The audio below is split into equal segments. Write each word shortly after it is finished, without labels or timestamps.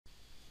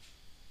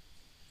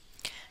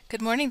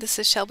Good morning, this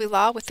is Shelby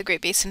Law with the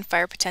Great Basin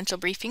Fire Potential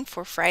Briefing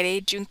for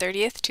Friday, June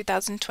 30th,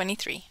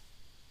 2023.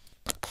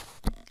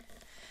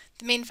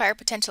 The main fire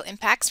potential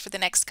impacts for the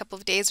next couple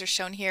of days are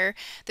shown here.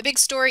 The big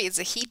story is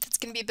the heat that's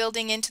going to be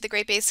building into the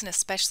Great Basin,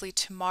 especially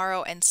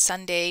tomorrow and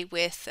Sunday,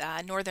 with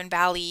Northern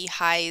Valley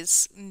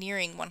highs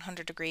nearing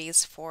 100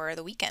 degrees for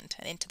the weekend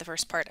and into the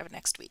first part of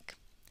next week.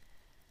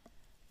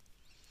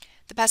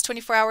 The past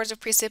 24 hours of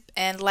precip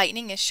and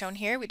lightning is shown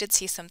here. We did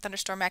see some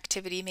thunderstorm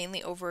activity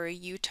mainly over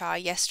Utah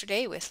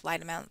yesterday with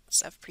light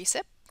amounts of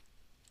precip.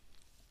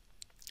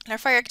 And our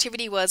fire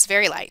activity was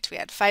very light. We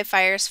had 5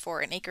 fires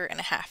for 1.5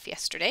 acres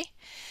yesterday.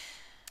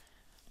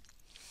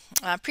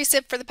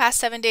 Precip for the past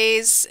 7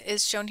 days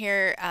is shown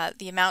here,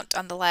 the amount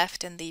on the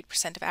left and the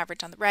percent of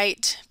average on the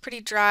right.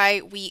 Pretty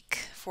dry week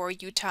for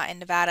Utah and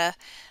Nevada,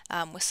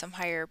 with some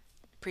higher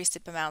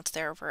precip amounts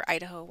there over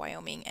Idaho,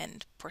 Wyoming,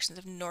 and portions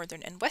of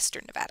northern and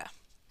western Nevada.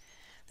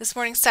 This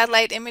morning's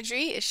satellite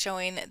imagery is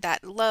showing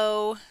that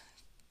low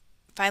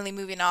finally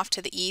moving off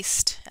to the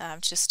east,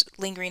 just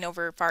lingering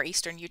over far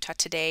eastern Utah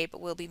today, but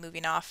will be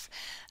moving off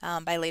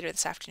by later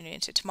this afternoon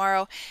into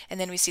tomorrow. And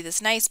then we see this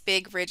nice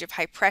big ridge of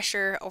high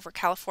pressure over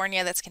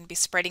California that's going to be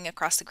spreading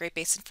across the Great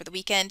Basin for the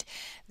weekend.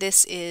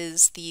 This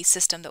is the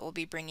system that will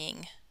be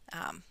bringing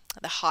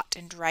the hot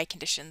and dry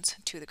conditions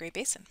to the Great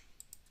Basin.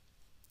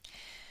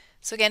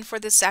 So again, for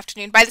this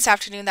afternoon, by this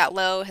afternoon, that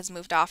low has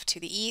moved off to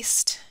the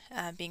east,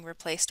 being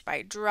replaced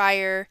by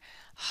drier,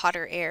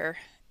 hotter air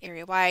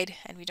area-wide,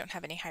 and we don't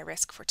have any high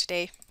risk for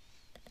today.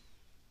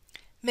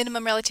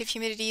 Minimum relative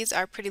humidities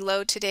are pretty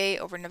low today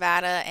over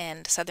Nevada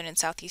and southern and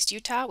southeast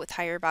Utah, with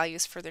higher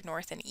values further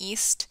north and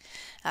east.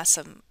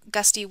 Some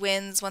gusty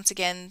winds, once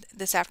again,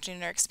 this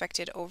afternoon are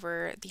expected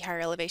over the higher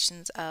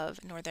elevations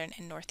of northern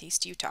and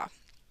northeast Utah.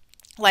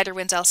 Lighter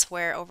winds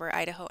elsewhere over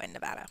Idaho and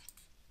Nevada.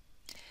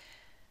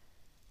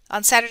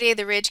 On Saturday,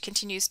 the ridge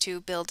continues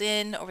to build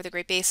in over the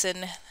Great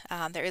Basin.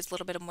 There is a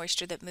little bit of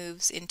moisture that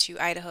moves into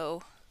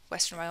Idaho,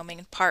 western Wyoming,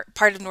 and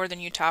part of northern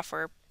Utah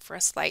for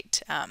a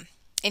slight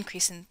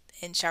increase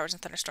in showers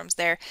and thunderstorms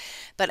there.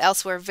 But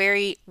elsewhere,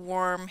 very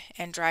warm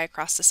and dry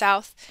across the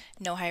south.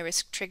 No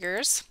high-risk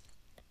triggers.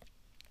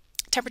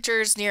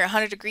 Temperatures near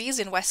 100 degrees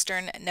in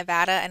western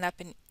Nevada and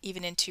up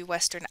even into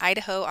western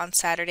Idaho on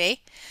Saturday.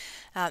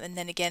 And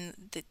then again,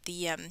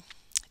 the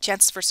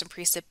chances for some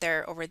precip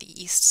there over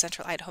the east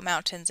central Idaho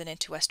mountains and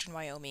into western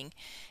Wyoming.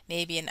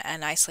 Maybe an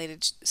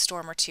isolated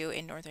storm or two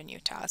in northern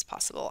Utah is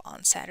possible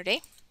on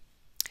Saturday.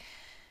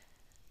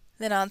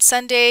 Then on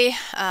Sunday,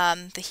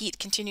 the heat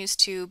continues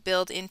to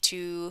build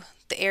into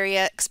the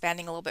area,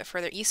 expanding a little bit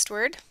further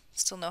eastward.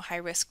 Still no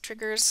high-risk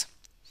triggers,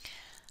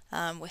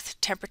 with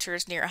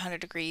temperatures near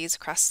 100 degrees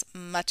across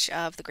much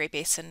of the Great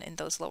Basin in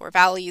those lower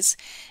valleys.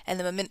 And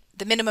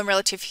the minimum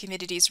relative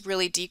humidities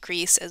really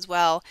decrease as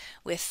well,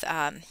 with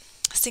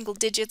single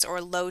digits or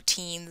low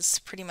teens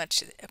pretty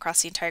much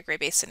across the entire Great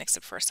Basin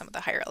except for some of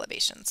the higher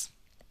elevations.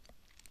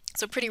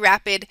 So pretty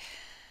rapid,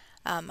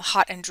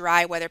 hot and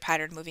dry weather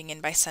pattern moving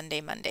in by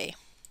Sunday, Monday.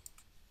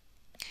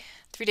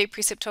 3-day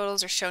precip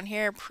totals are shown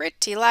here.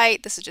 Pretty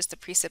light. This is just the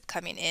precip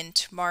coming in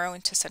tomorrow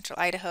into central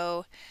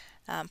Idaho,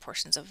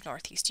 portions of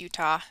northeast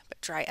Utah,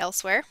 but dry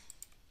elsewhere.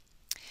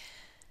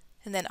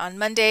 And then on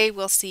Monday,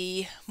 we'll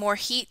see more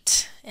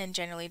heat and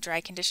generally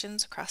dry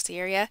conditions across the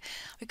area.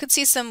 We could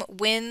see some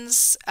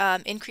winds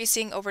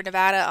increasing over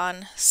Nevada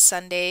on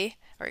Monday.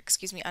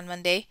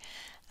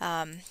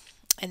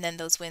 And then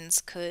those winds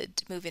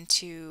could move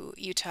into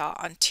Utah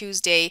on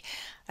Tuesday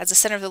as the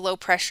center of the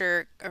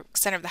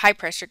high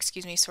pressure,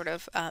 sort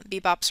of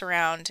bebops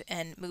around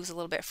and moves a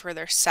little bit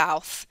further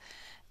south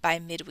by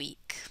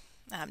midweek.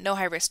 No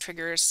high risk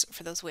triggers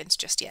for those winds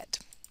just yet.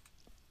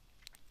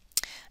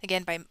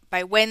 Again,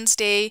 by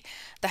Wednesday,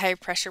 the high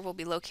pressure will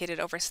be located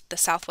over the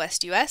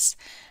southwest U.S.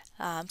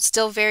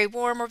 Still very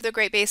warm over the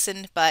Great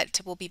Basin, but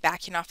we'll be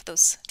backing off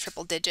those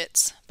triple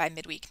digits by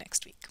midweek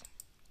next week.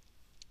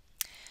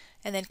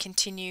 And then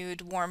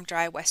continued warm,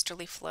 dry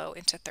westerly flow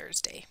into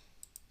Thursday.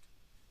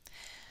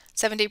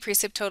 7-day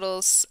precip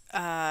totals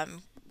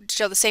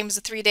show the same as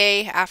the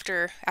 3-day.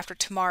 After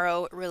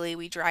tomorrow, really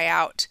we dry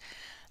out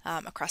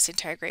across the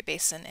entire Great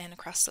Basin, and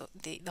across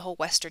the whole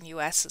western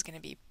U.S. is going to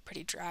be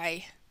pretty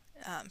dry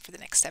for the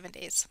next 7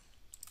 days.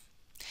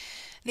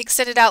 The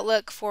extended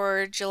outlook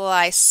for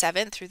July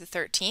 7th through the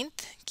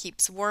 13th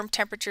keeps warm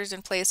temperatures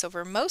in place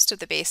over most of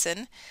the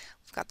basin.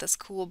 We've got this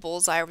cool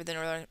bullseye over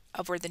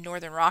the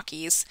northern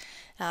Rockies,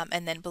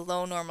 and then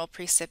below normal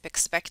precip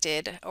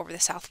expected over the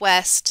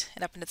southwest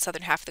and up into the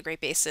southern half of the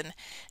Great Basin.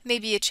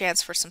 Maybe a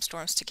chance for some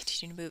storms to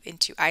continue to move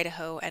into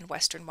Idaho and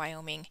western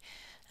Wyoming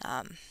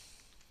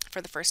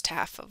for the first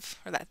half of,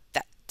 or that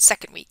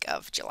second week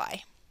of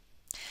July.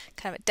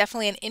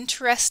 Definitely an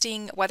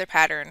interesting weather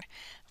pattern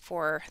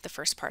for the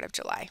first part of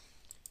July.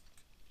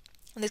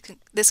 And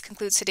this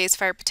concludes today's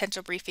fire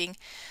potential briefing.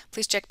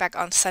 Please check back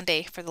on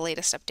Sunday for the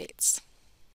latest updates.